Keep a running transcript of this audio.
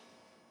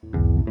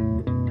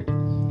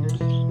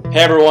Hey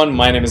everyone,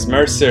 my name is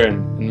Mert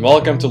Sirin, and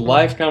welcome to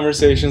Live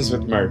Conversations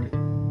with Mert.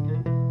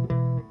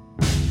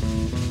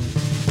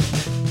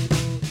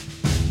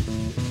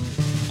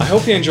 I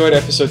hope you enjoyed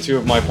episode 2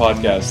 of my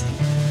podcast.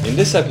 In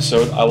this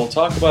episode, I will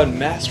talk about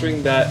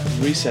mastering that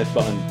reset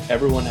button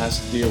everyone has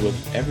to deal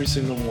with every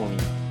single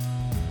morning.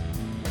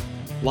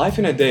 Life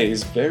in a day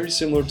is very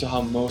similar to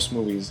how most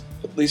movies,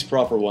 at least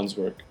proper ones,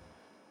 work.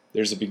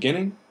 There's a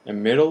beginning, a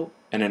middle,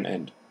 and an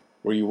end,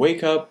 where you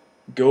wake up,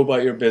 go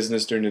about your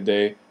business during the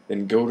day,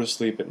 then go to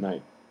sleep at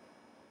night.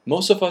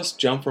 Most of us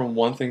jump from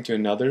one thing to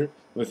another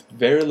with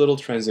very little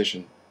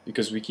transition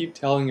because we keep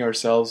telling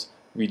ourselves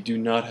we do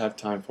not have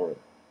time for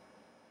it.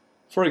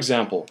 For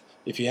example,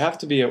 if you have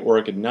to be at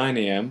work at 9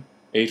 a.m.,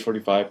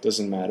 8:45,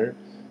 doesn't matter,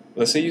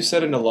 let's say you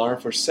set an alarm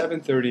for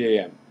 7:30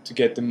 a.m. to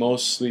get the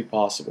most sleep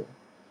possible.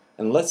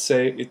 And let's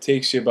say it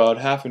takes you about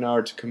half an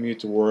hour to commute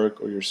to work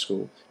or your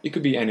school. It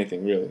could be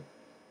anything, really.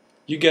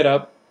 You get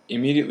up,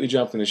 immediately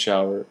jump in the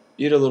shower,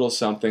 eat a little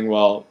something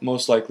while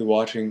most likely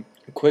watching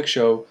a quick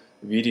show,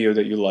 video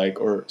that you like,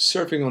 or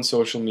surfing on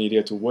social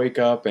media to wake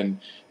up and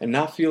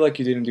not feel like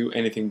you didn't do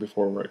anything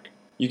before work.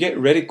 You get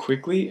ready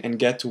quickly and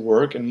get to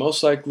work, and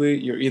most likely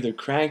you're either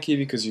cranky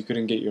because you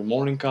couldn't get your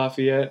morning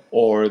coffee yet,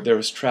 or there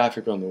was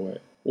traffic on the way.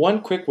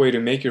 One quick way to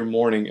make your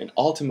morning and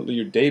ultimately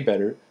your day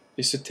better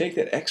is to take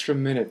that extra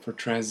minute for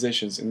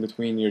transitions in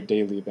between your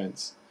daily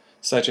events,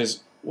 such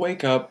as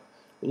wake up,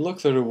 look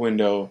through the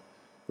window,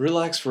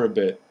 relax for a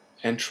bit,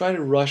 and try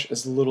to rush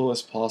as little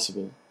as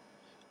possible.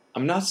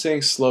 I'm not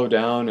saying slow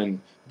down and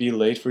be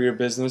late for your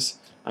business.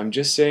 I'm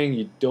just saying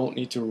you don't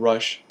need to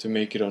rush to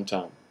make it on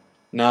time.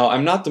 Now,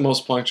 I'm not the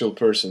most punctual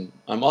person.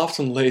 I'm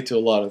often late to a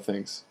lot of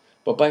things.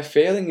 But by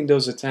failing in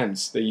those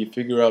attempts, that you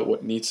figure out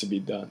what needs to be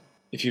done.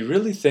 If you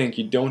really think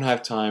you don't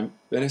have time,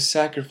 then a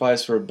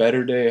sacrifice for a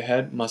better day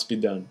ahead must be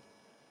done.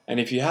 And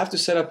if you have to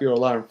set up your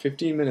alarm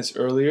 15 minutes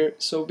earlier,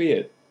 so be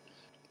it.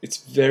 It's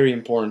very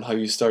important how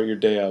you start your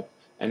day up,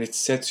 and it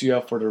sets you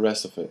up for the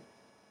rest of it.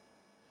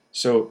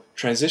 So,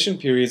 transition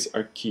periods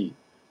are key.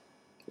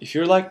 If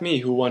you're like me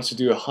who wants to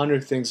do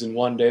 100 things in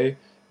one day,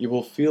 you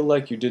will feel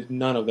like you did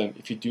none of them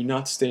if you do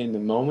not stay in the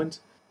moment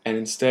and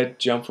instead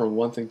jump from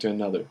one thing to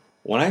another.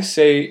 When I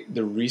say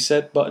the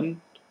reset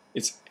button,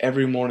 it's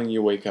every morning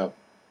you wake up,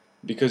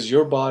 because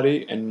your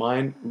body and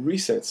mind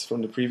resets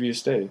from the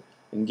previous day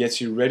and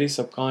gets you ready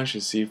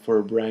subconsciously for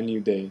a brand new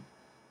day.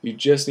 You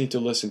just need to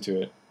listen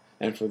to it,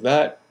 and for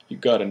that, you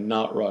gotta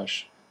not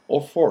rush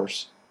or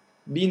force.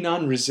 Be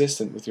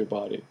non-resistant with your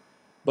body,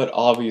 but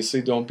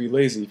obviously don't be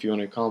lazy if you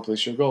want to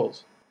accomplish your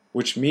goals.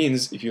 Which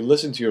means if you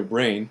listen to your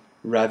brain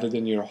rather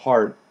than your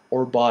heart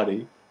or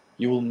body,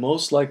 you will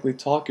most likely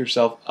talk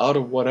yourself out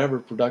of whatever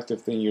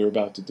productive thing you're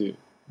about to do.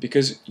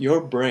 Because your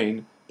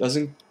brain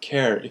doesn't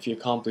care if you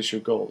accomplish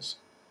your goals.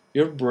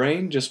 Your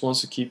brain just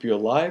wants to keep you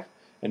alive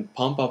and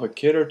pump up a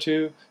kid or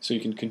two so you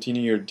can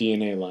continue your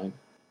DNA line.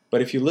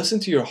 But if you listen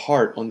to your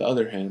heart, on the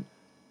other hand,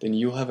 then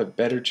you'll have a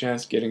better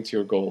chance getting to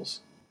your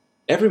goals.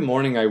 Every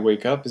morning I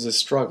wake up is a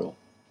struggle.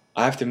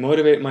 I have to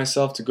motivate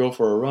myself to go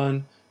for a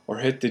run, or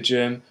hit the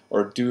gym,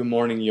 or do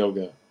morning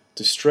yoga,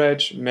 to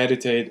stretch,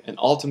 meditate, and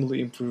ultimately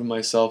improve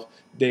myself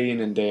day in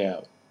and day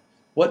out.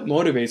 What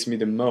motivates me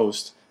the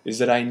most is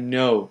that I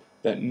know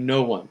that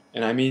no one,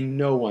 and I mean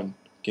no one,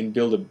 can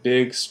build a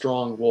big,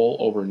 strong wall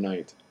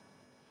overnight.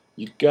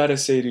 You gotta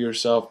say to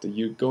yourself that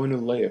you're going to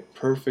lay a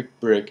perfect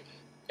brick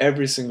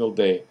every single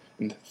day,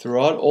 and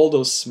throughout all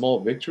those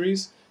small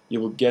victories, you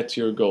will get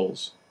to your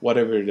goals,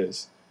 whatever it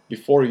is,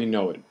 before you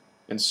know it,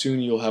 and soon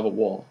you'll have a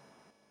wall.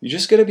 You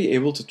just gotta be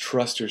able to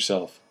trust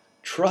yourself.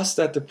 Trust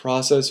that the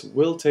process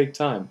will take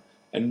time,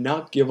 and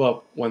not give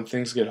up when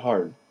things get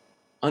hard.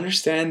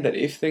 Understand that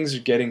if things are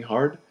getting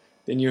hard,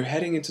 then you're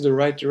heading into the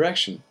right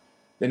direction.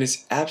 Then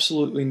it's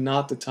absolutely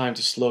not the time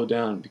to slow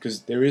down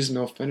because there is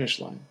no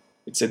finish line.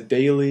 It's a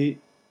daily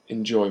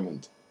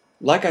enjoyment.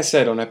 Like I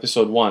said on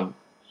episode 1,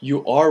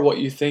 you are what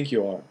you think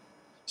you are.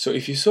 So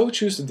if you so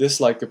choose to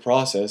dislike the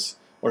process,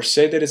 or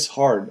say that it's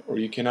hard or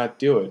you cannot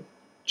do it,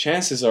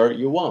 chances are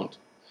you won't.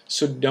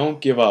 So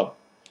don't give up.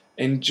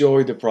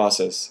 Enjoy the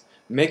process.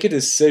 Make a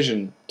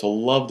decision to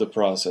love the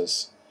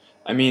process.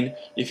 I mean,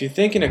 if you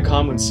think in a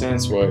common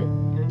sense way,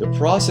 the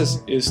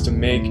process is to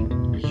make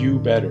you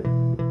better.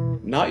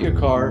 Not your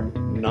car,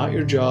 not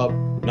your job,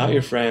 not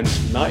your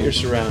friends, not your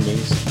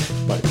surroundings,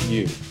 but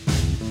you.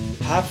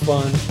 Have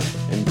fun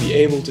and be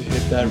able to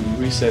hit that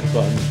reset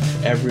button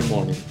every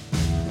morning.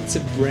 It's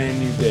a brand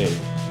new day.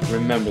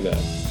 Remember that.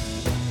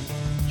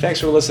 Thanks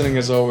for listening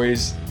as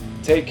always.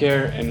 Take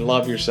care and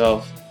love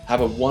yourself.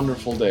 Have a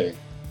wonderful day.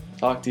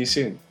 Talk to you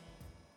soon.